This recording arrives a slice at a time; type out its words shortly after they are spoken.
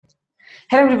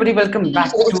Hello, everybody. Welcome back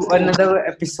to another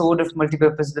episode of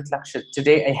Multipurpose with Lakshit.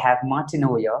 Today, I have Martin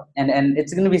over here, and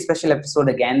it's going to be a special episode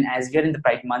again as we are in the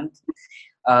Pride Month.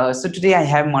 So today, I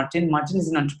have Martin. Martin is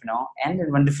an entrepreneur and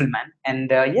a wonderful man. And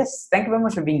yes, thank you very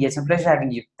much for being here. It's a pleasure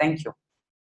having you. Thank you.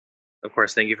 Of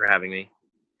course, thank you for having me.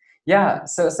 Yeah.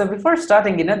 So before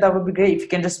starting, that would be great if you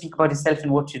can just speak about yourself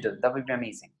and what you do. That would be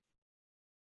amazing.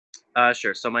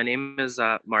 Sure. So my name is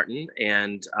Martin,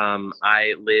 and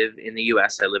I live in the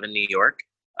U.S. I live in New York,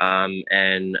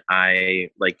 and I,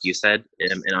 like you said,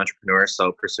 am an entrepreneur.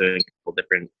 So pursuing a couple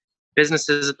different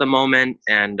businesses at the moment,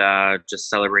 and just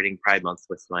celebrating Pride Month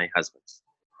with my husband.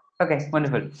 Okay,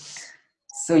 wonderful.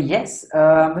 So yes,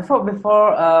 that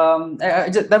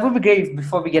would be great. If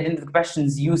before we get into the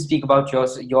questions, you speak about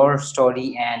your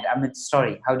story and Amit's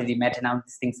story. How did you met and how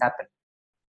these things happen?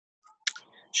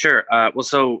 Sure. Well,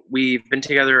 so we've been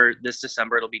together this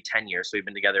December. It'll be 10 years. So we've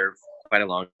been together quite a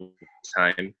long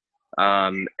time.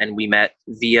 And we met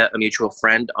via a mutual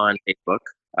friend on Facebook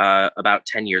about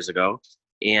 10 years ago.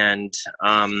 And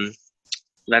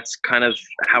that's kind of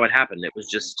how it happened. It was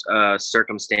just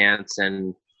circumstance,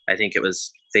 and I think it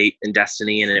was fate and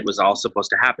destiny, and it was all supposed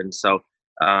to happen. So,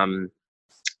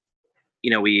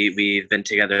 we've been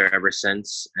together ever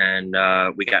since, and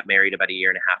we got married about a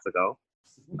year and a half ago.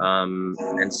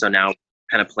 And so now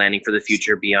kind of planning for the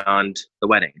future beyond the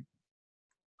wedding.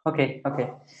 Okay.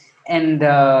 And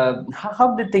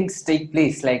how did things take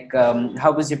place? Like,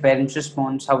 how was your parents'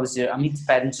 response? How was your Amit's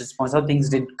parents' response? How things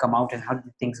did come out, and how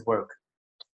did things work?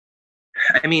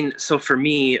 I mean, so for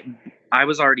me, I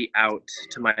was already out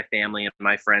to my family and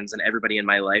my friends and everybody in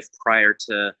my life prior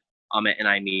to Amit and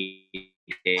I meeting.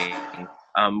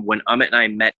 When Amit and I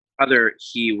met each other,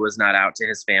 he was not out to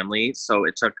his family. So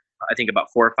it took, I think, about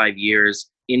 4 or 5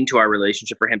 years into our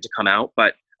relationship for him to come out.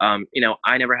 But,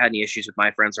 I never had any issues with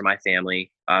my friends or my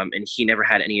family. And he never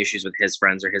had any issues with his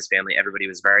friends or his family. Everybody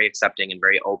was very accepting and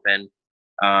very open.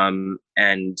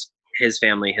 And his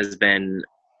family has been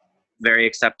very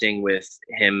accepting with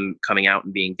him coming out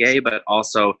and being gay, but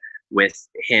also with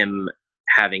him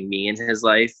having me in his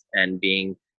life and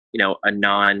being, a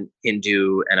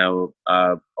non-Hindu and a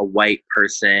white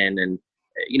person, and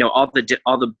all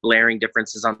the blaring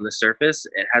differences on the surface.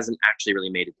 It hasn't actually really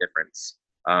made a difference.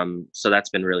 So that's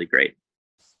been really great.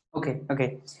 Okay.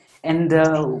 And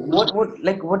what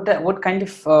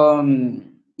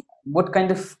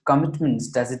kind of commitments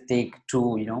does it take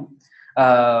to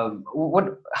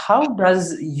how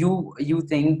does you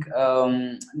think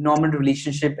normal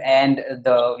relationship and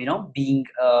the being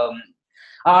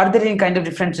are there any kind of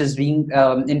differences being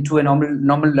into a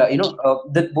normal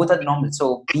that both are normal,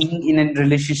 so being in a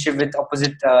relationship with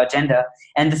opposite gender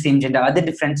and the same gender, are there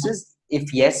differences?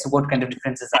 If yes, what kind of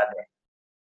differences are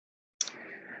there?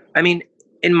 I mean,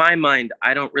 in my mind,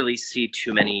 I don't really see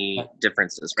too many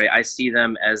differences, right? I see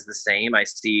them as the same. I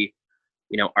see,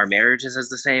 our marriages as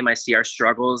the same. I see our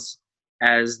struggles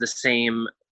as the same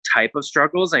type of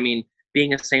struggles. I mean,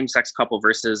 being a same-sex couple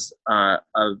versus a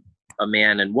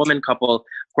man and woman couple, of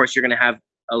course, you're going to have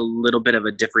a little bit of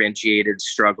a differentiated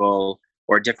struggle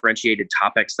or differentiated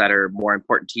topics that are more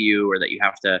important to you or that you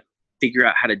have to figure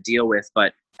out how to deal with.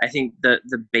 But I think the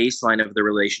baseline of the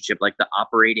relationship, like the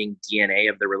operating DNA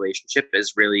of the relationship,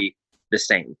 is really the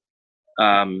same.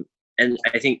 And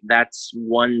I think that's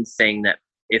one thing that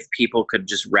if people could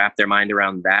just wrap their mind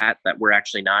around that we're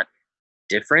actually not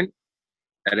different,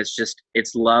 that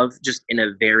it's love just in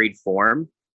a varied form.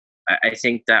 I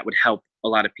think that would help a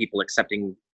lot of people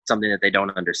accepting something that they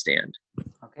don't understand.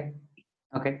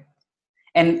 Okay.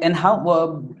 And how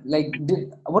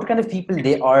what kind of people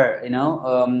they are,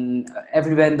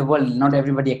 everywhere in the world. Not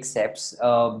everybody accepts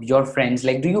your friends.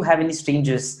 Like, do you have any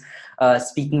strangers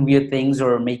speaking weird things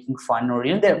or making fun, or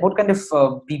what kind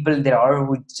of people there are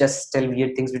who just tell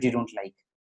weird things which you don't like?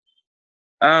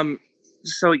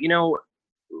 So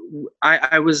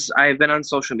I've been on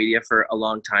social media for a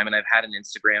long time, and I've had an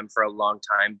Instagram for a long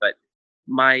time, but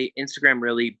my Instagram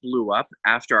really blew up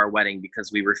after our wedding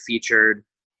because we were featured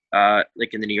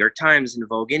like in the New York Times and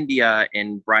Vogue India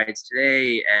and Brides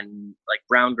Today and like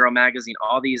Brown Girl Magazine.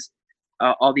 All these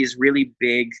really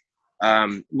big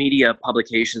media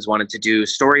publications wanted to do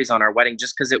stories on our wedding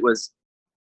just because it was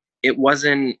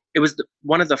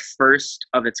one of the first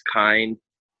of its kind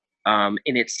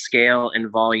in its scale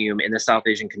and volume in the South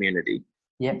Asian community.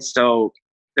 Yeah. So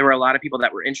there were a lot of people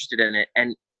that were interested in it,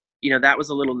 and that was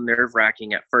a little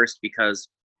nerve-wracking at first because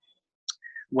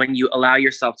when you allow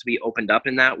yourself to be opened up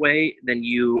in that way, then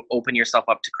you open yourself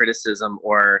up to criticism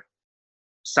or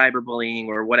cyberbullying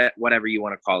or whatever you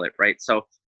want to call it, right? So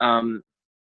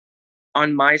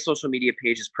on my social media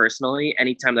pages personally,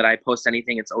 anytime that I post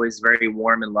anything, it's always very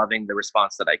warm and loving, the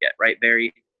response that I get, right?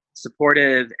 Very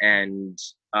supportive and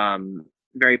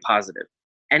very positive.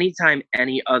 Anytime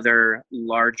any other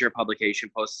larger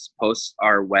publication posts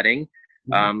our wedding,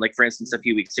 like for instance, a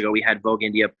few weeks ago, we had Vogue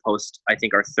India post, I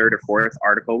think, our third or fourth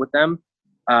article with them.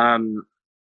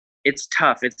 It's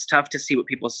tough. It's tough to see what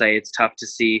people say. It's tough to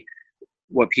see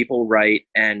what people write.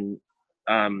 And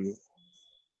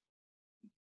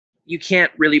you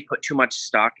can't really put too much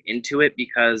stock into it,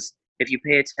 because if you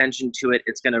pay attention to it,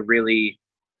 it's going to really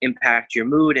impact your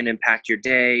mood and impact your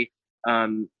day.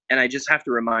 And I just have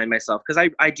to remind myself, because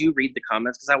I do read the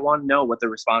comments, because I want to know what the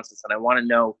response is, and I want to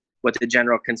know what the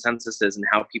general consensus is and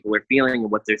how people are feeling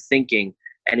and what they're thinking.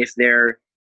 And if their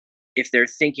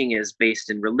thinking is based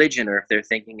in religion, or if their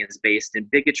thinking is based in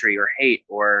bigotry or hate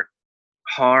or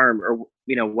harm or,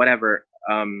 whatever.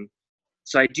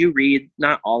 So I do read,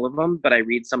 not all of them, but I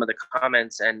read some of the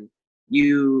comments, and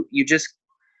you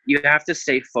have to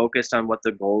stay focused on what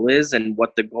the goal is. And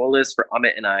what the goal is for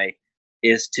Amit and I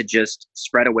is to just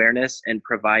spread awareness and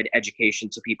provide education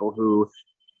to people who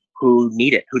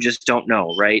need it, who just don't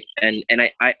know, right? And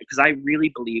I because I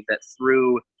really believe that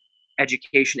through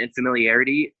education and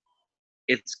familiarity,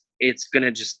 it's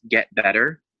gonna just get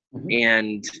better.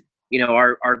 And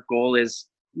our goal is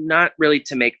not really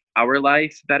to make our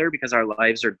life better, because our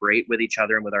lives are great with each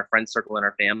other and with our friend circle and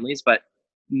our families, but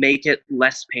make it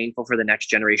less painful for the next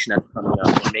generation that's coming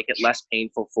up, and make it less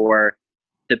painful for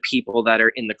the people that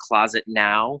are in the closet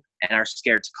now and are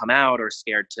scared to come out, or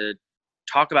scared to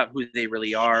talk about who they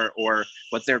really are, or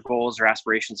what their goals or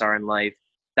aspirations are in life.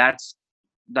 That's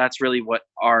really what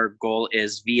our goal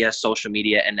is via social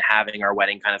media, and having our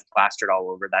wedding kind of plastered all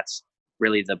over. That's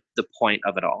really the point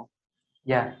of it all.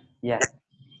 Yeah.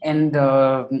 And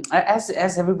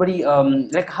as everybody,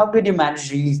 like, how did your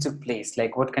marriage really took place?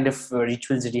 Like, what kind of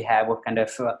rituals did you have? What kind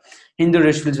of Hindu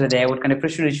rituals were there? What kind of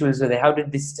Christian rituals were there? How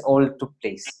did this all took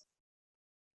place?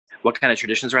 What kind of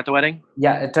traditions were at the wedding?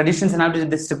 Yeah, traditions, and how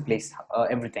did this took place?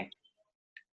 Everything.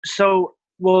 So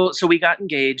we got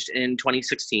engaged in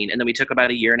 2016, and then we took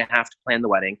about a year and a half to plan the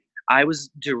wedding. I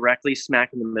was directly smack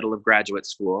in the middle of graduate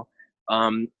school.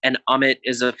 And Amit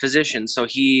is a physician, so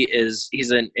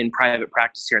he's in private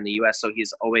practice here in the US. So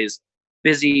he's always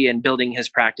busy and building his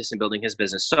practice and building his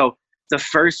business. So the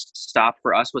first stop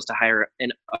for us was to hire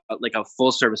a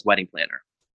full service wedding planner.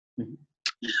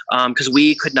 Because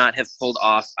we could not have pulled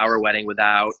off our wedding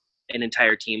without an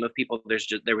entire team of people.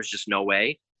 There was just no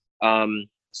way.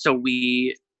 So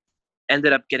we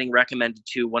ended up getting recommended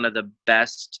to one of the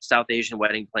best South Asian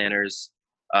wedding planners,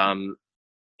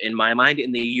 in my mind,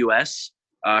 in the US.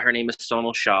 Her name is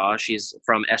Sonal Shah. She's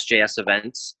from SJS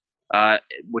Events,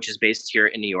 which is based here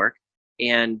in New York.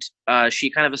 And she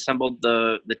kind of assembled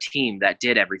the team that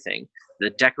did everything,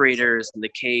 the decorators and the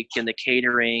cake and the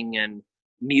catering and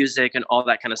music and all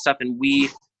that kind of stuff. And we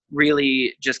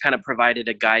really just kind of provided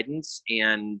a guidance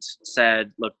and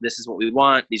said, look, this is what we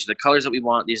want. These are the colors that we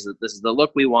want. This is the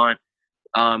look we want.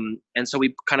 And so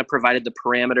we kind of provided the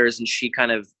parameters, and she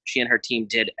and her team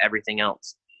did everything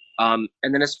else. And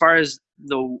then as far as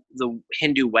the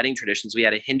Hindu wedding traditions, we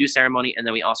had a Hindu ceremony, and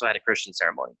then we also had a Christian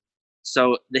ceremony.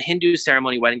 So the Hindu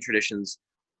ceremony wedding traditions,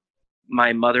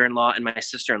 my mother-in-law and my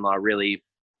sister-in-law really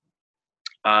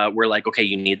were like, okay,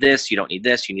 you need this, you don't need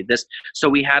this, you need this. So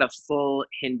we had a full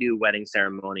Hindu wedding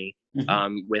ceremony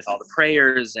with all the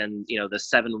prayers and, the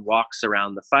 7 walks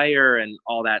around the fire and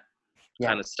all that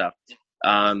kind of stuff.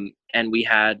 And we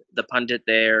had the pundit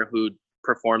there who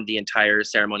performed the entire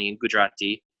ceremony in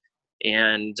Gujarati.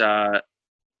 And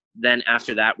then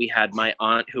after that, we had my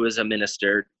aunt, who is a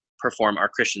minister, perform our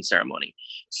Christian ceremony.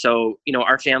 So,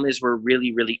 our families were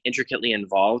really, really intricately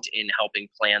involved in helping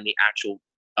plan the actual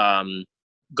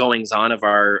goings on of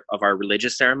our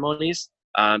religious ceremonies,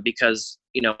 because,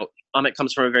 Amit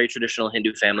comes from a very traditional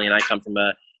Hindu family, and I come from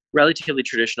a relatively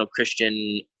traditional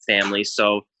Christian family.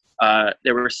 So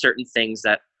there were certain things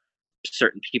that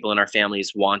certain people in our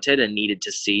families wanted and needed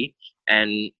to see.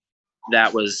 And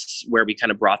that was where we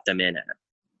kind of brought them in at.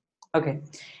 Okay.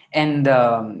 And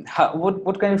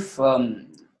what kind of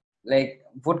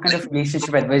what kind of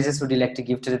relationship advices would you like to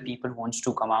give to the people who wants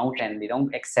to come out and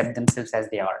accept themselves as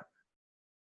they are?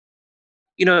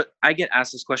 I get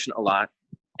asked this question a lot,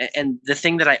 and the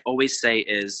thing that I always say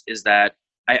is that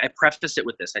I preface it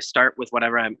with this. I start with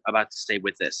whatever I'm about to say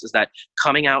with this, is that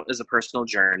coming out is a personal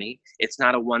journey. It's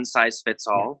not a one size fits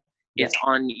all. Yeah. It's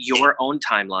on your own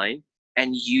timeline,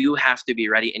 and you have to be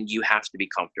ready, and you have to be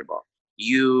comfortable.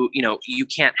 You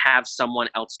can't have someone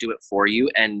else do it for you.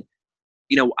 And,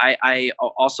 I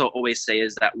also always say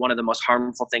is that one of the most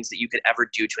harmful things that you could ever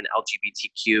do to an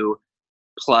LGBTQ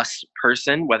plus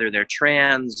person, whether they're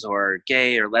trans or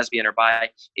gay or lesbian or bi,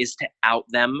 is to out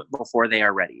them before they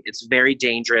are ready. It's very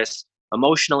dangerous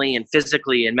emotionally and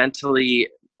physically and mentally,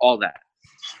 all that.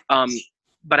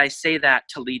 But I say that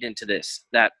to lead into this,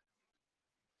 that,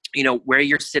 you know, where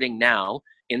you're sitting now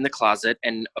in the closet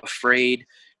and afraid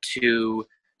to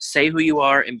say who you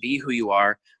are and be who you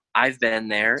are, I've been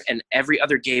there, and every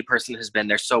other gay person has been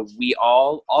there. So we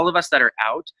all of us that are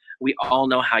out, we all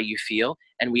know how you feel,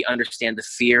 and we understand the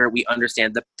fear. We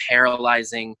understand the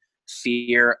paralyzing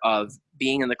fear of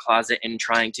being in the closet and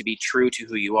trying to be true to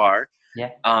who you are.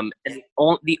 Yeah. And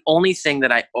the only thing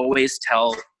that I always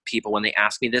tell people when they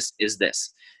ask me this, is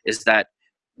that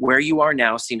where you are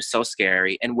now seems so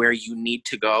scary, and where you need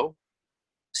to go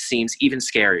seems even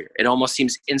scarier. It almost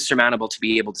seems insurmountable to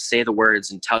be able to say the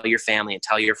words and tell your family and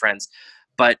tell your friends.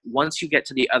 But once you get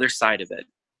to the other side of it,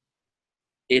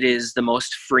 it is the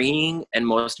most freeing and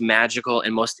most magical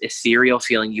and most ethereal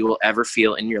feeling you will ever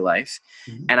feel in your life.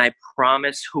 Mm-hmm. And I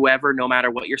promise whoever, no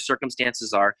matter what your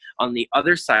circumstances are, on the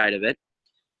other side of it,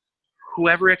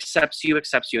 whoever accepts you,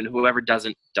 and whoever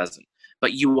doesn't.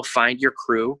 But you will find your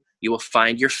crew, you will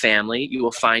find your family, you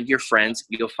will find your friends,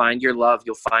 you'll find your love,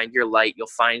 you'll find your light, you'll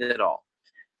find it all.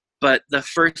 But the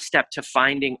first step to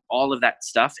finding all of that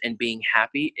stuff and being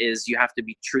happy is you have to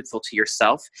be truthful to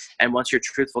yourself. And once you're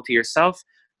truthful to yourself,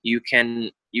 you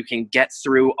can get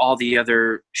through all the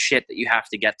other shit that you have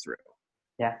to get through.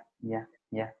 Yeah.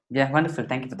 Wonderful.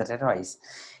 Thank you for that advice.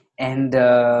 And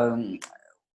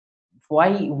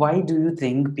why do you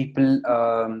think people?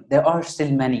 There are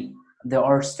still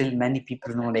many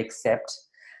people who don't accept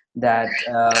that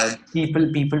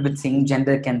people with same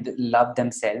gender can love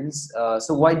themselves.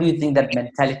 So why do you think that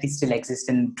mentality still exists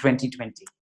in 2020?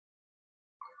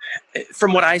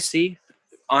 From what I see,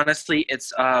 honestly,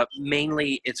 it's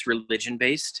mainly it's religion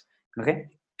based. Okay.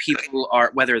 People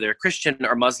are, whether they're Christian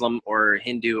or Muslim or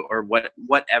Hindu or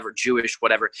whatever, Jewish,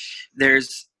 whatever,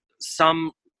 there's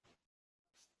some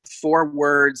 4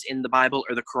 words in the Bible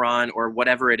or the Quran or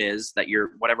whatever it is that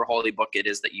whatever holy book it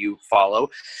is that you follow,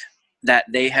 that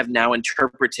they have now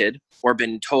interpreted or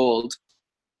been told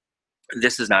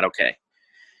this is not okay.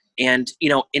 And, you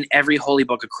know, in every holy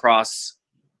book across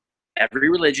every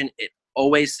religion, it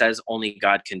always says only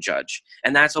God can judge.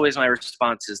 And that's always my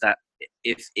response, is that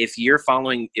if you're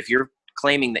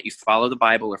claiming that you follow the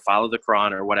Bible or follow the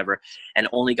Quran or whatever, and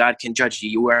only God can judge you,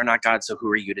 you are not God, so who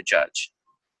are you to judge?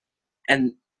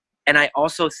 And I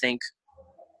also think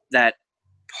that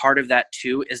part of that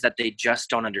too is that they just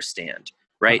don't understand,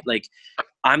 right? Like,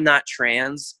 I'm not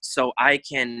trans, so I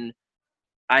can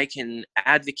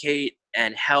advocate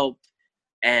and help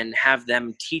and have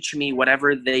them teach me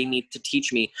whatever they need to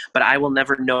teach me, but I will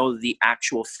never know the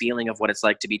actual feeling of what it's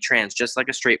like to be trans, just like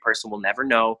a straight person will never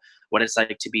know what it's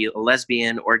like to be a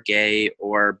lesbian or gay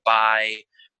or bi.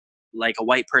 Like a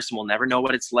white person will never know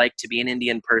what it's like to be an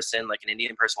Indian person. Like an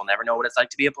Indian person will never know what it's like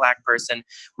to be a black person.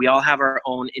 We all have our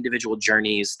own individual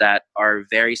journeys that are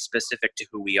very specific to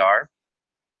who we are.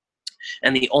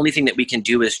 And the only thing that we can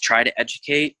do is try to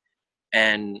educate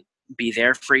and be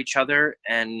there for each other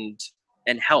and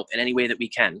help in any way that we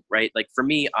can, right? Like for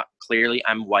me, clearly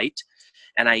I'm white,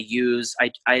 and I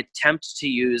attempt to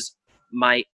use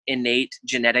my innate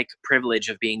genetic privilege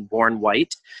of being born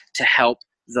white to help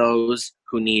those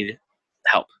who need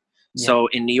help. Yeah. So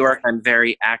in New York, I'm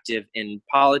very active in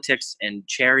politics and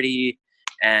charity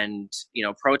and, you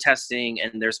know, protesting.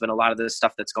 And there's been a lot of this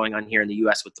stuff that's going on here in the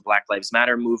US with the Black Lives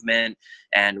Matter movement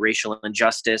and racial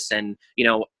injustice. And, you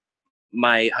know,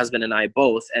 my husband and I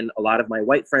both, and a lot of my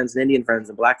white friends and Indian friends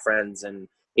and black friends and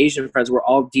Asian friends, were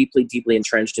all deeply, deeply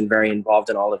entrenched and very involved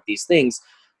in all of these things.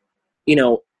 You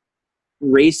know,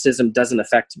 racism doesn't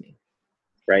affect me,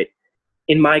 right?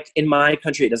 In my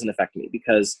country, it doesn't affect me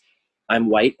because I'm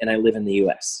white and I live in the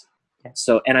US.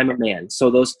 So, and I'm a man.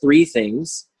 So those 3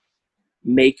 things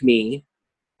make me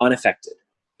unaffected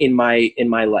in my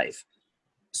life.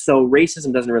 So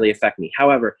racism doesn't really affect me.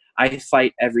 However, I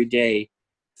fight every day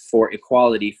for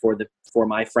equality for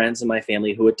my friends and my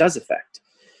family who it does affect.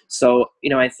 So, you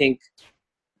know, I think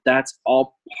that's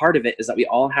all part of it, is that we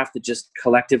all have to just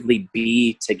collectively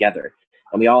be together,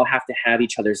 and we all have to have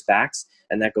each other's backs.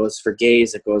 And that goes for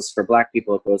gays, it goes for black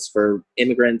people, it goes for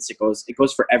immigrants, it goes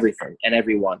for everything and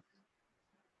everyone.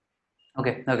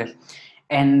 Okay.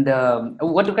 And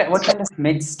what kind of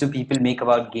myths do people make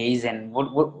about gays, and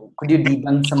what could you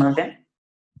debunk some of them?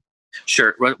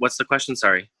 Sure. What's the question?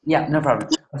 Sorry. Yeah, no problem.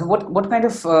 So what kind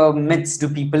of myths do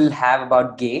people have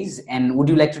about gays, and would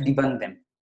you like to debunk them?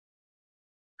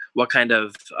 What kind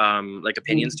of like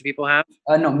opinions do people have?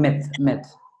 No,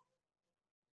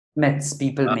 myths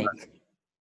people make.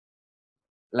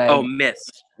 Oh, Like, myths,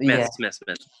 yeah. myths, myths,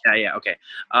 myths. Yeah, yeah. Okay.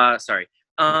 Sorry.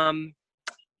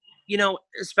 You know,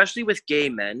 especially with gay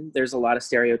men, there's a lot of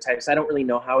stereotypes. I don't really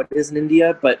know how it is in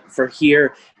India, but for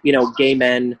here, you know, gay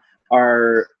men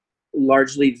are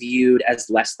largely viewed as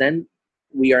less than.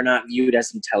 We are not viewed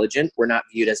as intelligent. We're not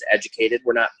viewed as educated.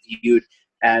 We're not viewed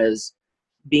as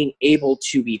being able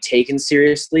to be taken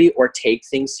seriously or take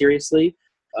things seriously.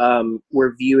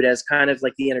 We're viewed as kind of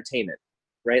like the entertainment,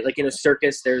 right? Like in a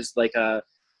circus, there's like a,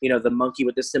 you know, the monkey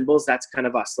with the cymbals. That's kind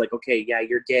of us. Like, okay, yeah,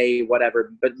 you're gay,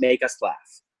 whatever, but make us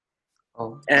laugh.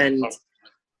 Oh, And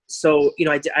so, you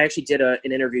know, I actually did an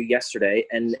interview yesterday,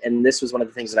 and this was one of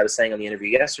the things that I was saying on the interview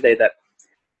yesterday,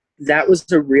 that was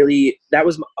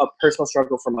a personal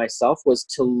struggle for myself, was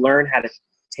to learn how to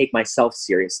take myself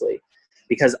seriously,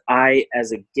 because I,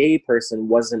 as a gay person,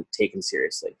 wasn't taken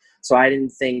seriously. So I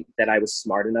didn't think that I was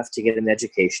smart enough to get an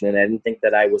education, and I didn't think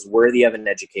that I was worthy of an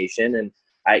education. And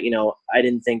I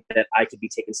didn't think that I could be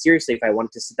taken seriously if I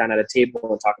wanted to sit down at a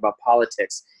table and talk about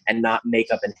politics and not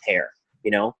makeup and hair, you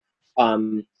know?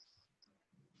 Um,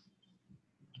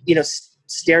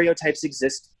 Stereotypes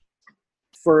exist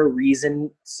for a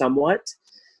reason somewhat.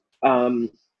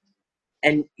 Um,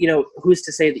 and, you know, who's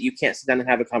to say that you can't sit down and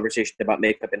have a conversation about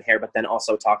makeup and hair, but then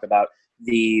also talk about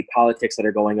the politics that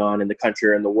are going on in the country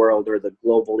or in the world, or the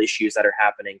global issues that are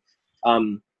happening.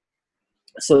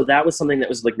 So that was something that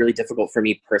was like really difficult for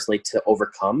me personally to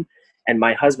overcome. And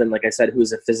my husband, like I said,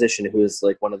 who's a physician, who is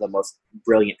like one of the most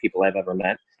brilliant people I've ever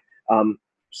met,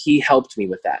 he helped me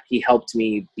with that. He helped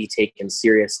me be taken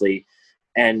seriously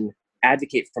and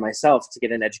advocate for myself to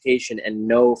get an education and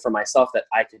know for myself that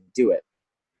I could do it.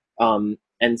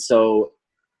 And so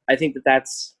I think that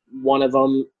that's one of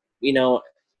them. You know,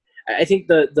 I think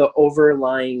the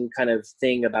overlying kind of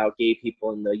thing about gay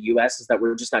people in the US is that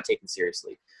we're just not taken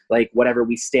seriously. Like, whatever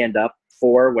we stand up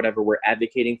for, whatever we're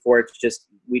advocating for,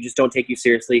 we just don't take you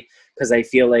seriously, because I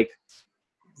feel like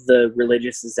the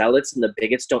religious zealots and the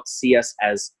bigots don't see us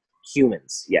as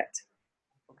humans yet.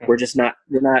 okay.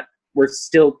 We're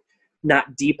still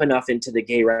not deep enough into the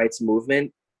gay rights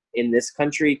movement in this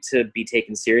country to be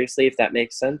taken seriously, if that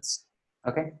makes sense.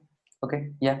 Okay. Okay.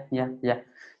 Yeah. Yeah. Yeah.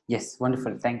 Yes.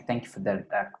 Wonderful. Thank you for that,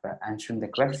 answering the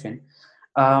question.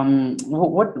 How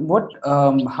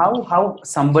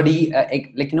somebody,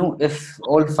 like, if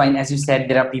all fine, as you said,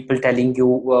 there are people telling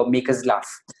you, make us laugh.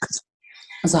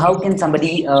 So how can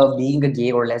somebody, being a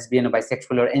gay or lesbian or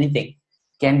bisexual or anything,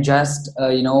 can just,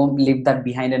 leave that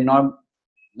behind, and not,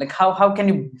 like, how can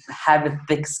you have a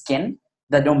thick skin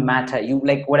that don't matter? You,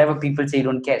 like, whatever people say, you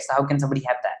don't care. So how can somebody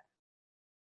have that?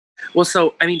 Well,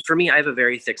 so, I mean, for me, I have a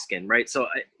very thick skin, right? So,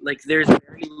 there's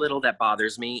very little that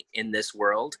bothers me in this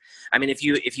world. I mean, if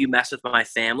you mess with my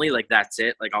family, like, that's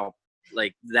it.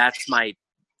 That's my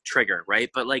trigger,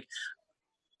 right? But, like,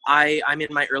 I'm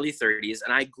in my early 30s,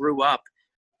 and I grew up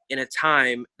in a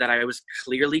time that I was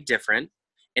clearly different,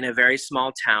 in a very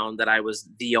small town that I was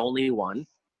the only one.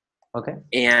 Okay.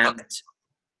 And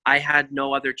I had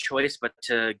no other choice but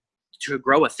to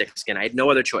grow a thick skin. I had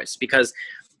no other choice, because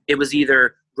it was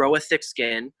either grow a thick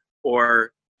skin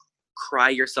or cry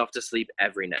yourself to sleep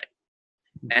every night.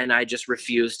 And I just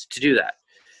refused to do that.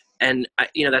 And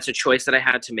that's a choice that I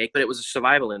had to make, but it was a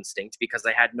survival instinct, because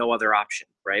I had no other option,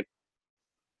 right?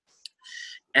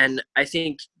 And I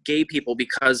think gay people,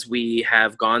 because we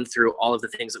have gone through all of the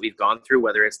things that we've gone through,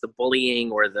 whether it's the bullying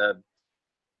or the,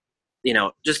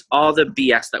 just all the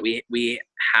BS that we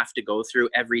have to go through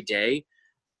every day,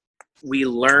 we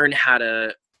learn how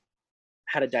to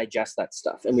digest that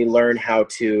stuff, and we learn how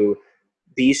to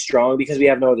be strong, because we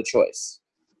have no other choice.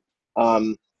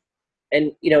 And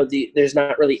there's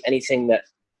not really anything that,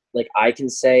 like, I can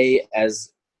say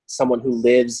as someone who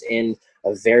lives in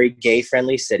a very gay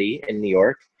friendly city in New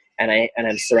York, and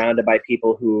I'm surrounded by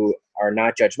people who are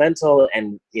not judgmental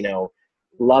and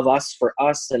love us for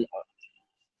us. And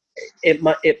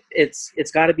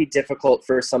it's got to be difficult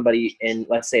for somebody in,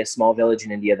 let's say, a small village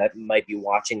in India that might be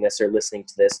watching this or listening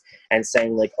to this and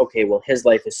saying, like, okay, well, his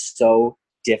life is so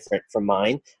different from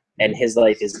mine, and his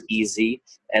life is easy,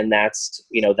 and that's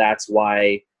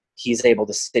why he's able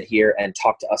to sit here and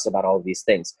talk to us about all of these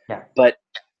things. Yeah. But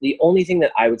the only thing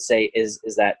that I would say is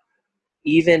that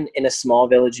even in a small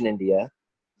village in India,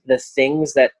 the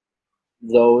things that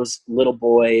those little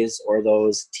boys or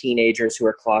those teenagers who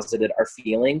are closeted are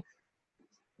feeling,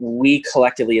 we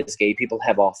collectively as gay people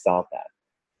have all felt that.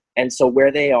 And so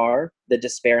where they are, the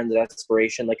despair and the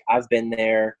desperation, like, I've been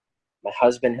there, my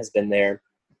husband has been there,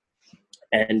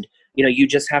 and you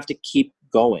just have to keep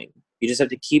going. You just have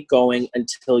to keep going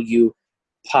until you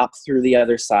pop through the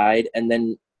other side, and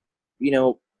then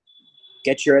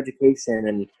get your education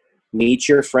and meet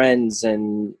your friends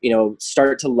and,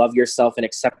 start to love yourself and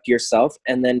accept yourself.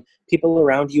 And then people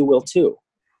around you will too.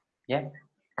 Yeah,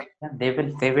 yeah, they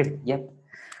will. Yep.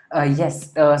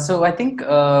 Yes. So I think,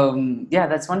 yeah,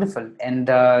 that's wonderful. And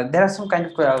there are some kind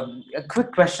of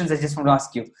quick questions I just want to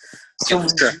ask you. So,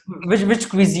 Sure. which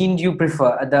cuisine do you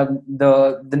prefer?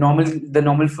 The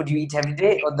normal food you eat every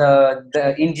day, or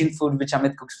the Indian food which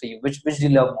Amit cooks for you? Which do you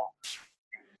love more?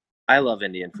 I love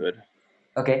Indian food.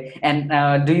 Okay. And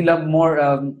do you love more?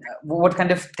 What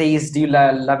kind of taste do you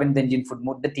love in the Indian food?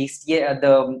 More the tastiest,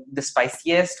 the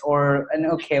spiciest, or an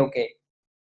okay?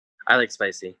 I like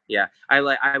spicy. Yeah.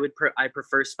 I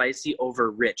prefer spicy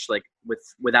over rich, like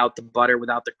without the butter,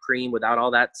 without the cream, without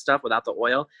all that stuff, without the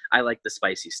oil. I like the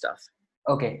spicy stuff.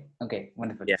 Okay,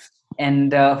 wonderful. Yeah.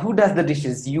 And who does the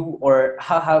dishes? You, or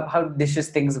how dishes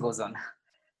things goes on?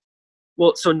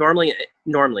 Well, so normally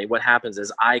what happens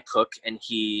is I cook and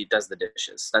he does the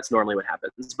dishes. That's normally what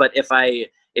happens. But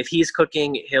if he's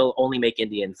cooking, he'll only make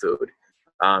Indian food,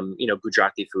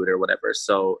 Gujarati food or whatever.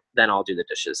 So then I'll do the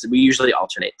dishes. We usually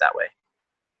alternate that way.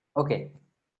 Okay.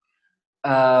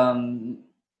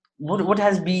 What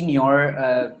has been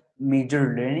your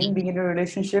major learning being in a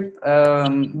relationship,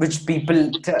 which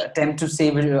people tend to say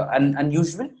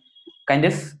unusual, kind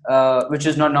of, which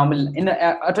is not normal in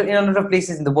a lot of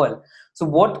places in the world. So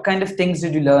what kind of things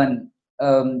did you learn,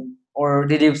 or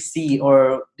did you see,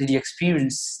 or did you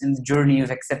experience in the journey of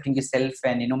accepting yourself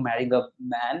and marrying a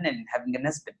man and having a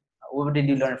husband? What did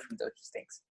you learn from those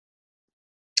things?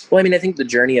 Well, I mean, I think the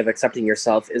journey of accepting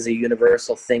yourself is a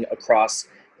universal thing across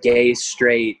gay,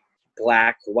 straight,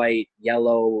 black, white,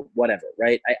 yellow, whatever,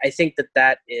 right? I think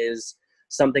that is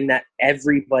something that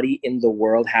everybody in the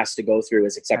world has to go through,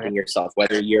 is accepting yourself,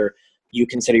 whether you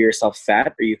consider yourself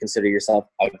fat, or you consider yourself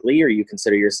ugly, or you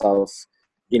consider yourself,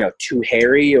 too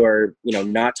hairy, or,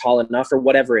 not tall enough, or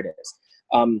whatever it is.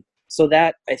 So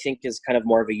that, I think, is kind of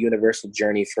more of a universal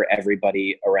journey for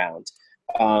everybody around.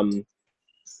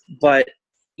 But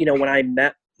when I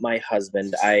met my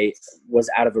husband, I was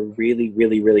out of a really,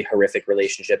 really, really horrific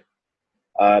relationship,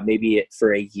 maybe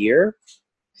for a year.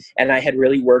 And I had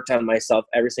really worked on myself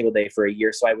every single day for a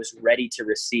year. So I was ready to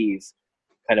receive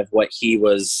kind of what he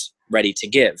was ready to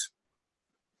give.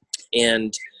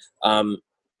 And,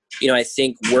 I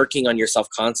think working on yourself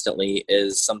constantly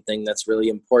is something that's really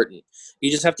important.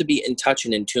 You just have to be in touch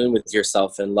and in tune with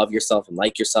yourself and love yourself and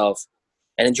like yourself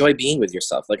and enjoy being with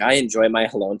yourself. Like, I enjoy my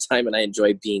alone time and I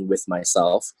enjoy being with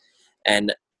myself.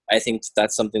 And I think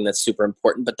that's something that's super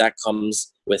important, but that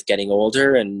comes with getting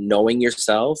older and knowing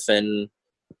yourself. And,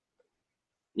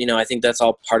 I think that's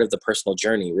all part of the personal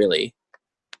journey, really.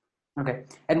 Okay.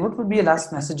 And what would be a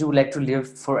last message you would like to leave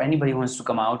for anybody who wants to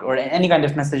come out, or any kind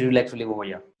of message you would like to leave over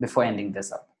here before ending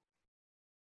this up?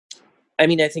 I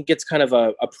mean, I think it's kind of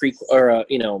a prequel, or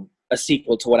a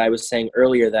sequel to what I was saying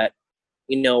earlier, that,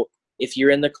 if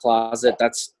you're in the closet,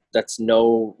 that's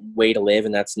no way to live,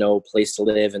 and that's no place to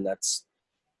live, and that's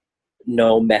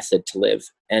no method to live.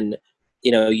 And,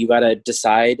 you got to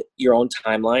decide your own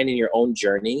timeline and your own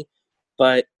journey.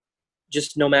 But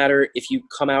just no matter if you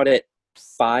come out at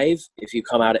 5, if you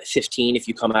come out at 15, if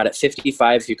you come out at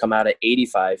 55, if you come out at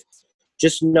 85,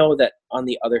 just know that on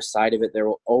the other side of it, there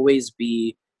will always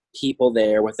be people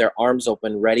there with their arms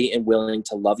open, ready and willing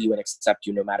to love you and accept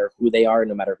you, no matter who they are,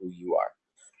 no matter who you are.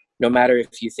 No matter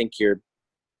if you think you're,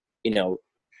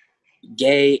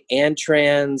 gay and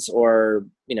trans, or,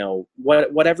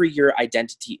 whatever your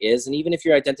identity is. And even if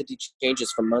your identity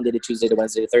changes from Monday to Tuesday to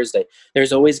Wednesday to Thursday,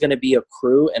 there's always going to be a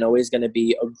crew and always going to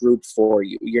be a group for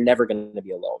you. You're never going to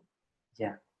be alone.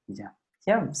 Yeah.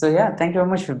 So yeah, thank you very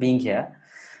much for being here.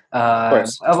 Of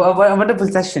course. A wonderful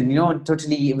session,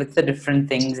 totally with the different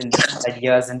things and different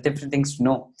ideas and different things to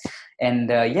know. And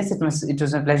yes, it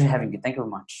was a pleasure having you. Thank you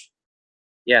very much.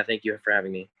 Yeah, thank you for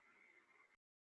having me.